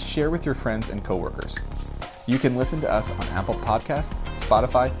and share with your friends and coworkers. You can listen to us on Apple Podcasts,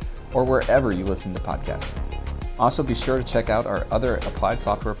 Spotify, or wherever you listen to podcasts. Also, be sure to check out our other applied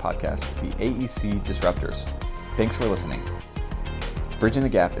software podcast, the AEC Disruptors. Thanks for listening. Bridging the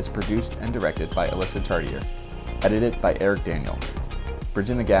Gap is produced and directed by Alyssa Chartier, edited by Eric Daniel.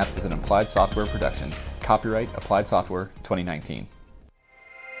 Bridging the Gap is an applied software production, copyright Applied Software 2019.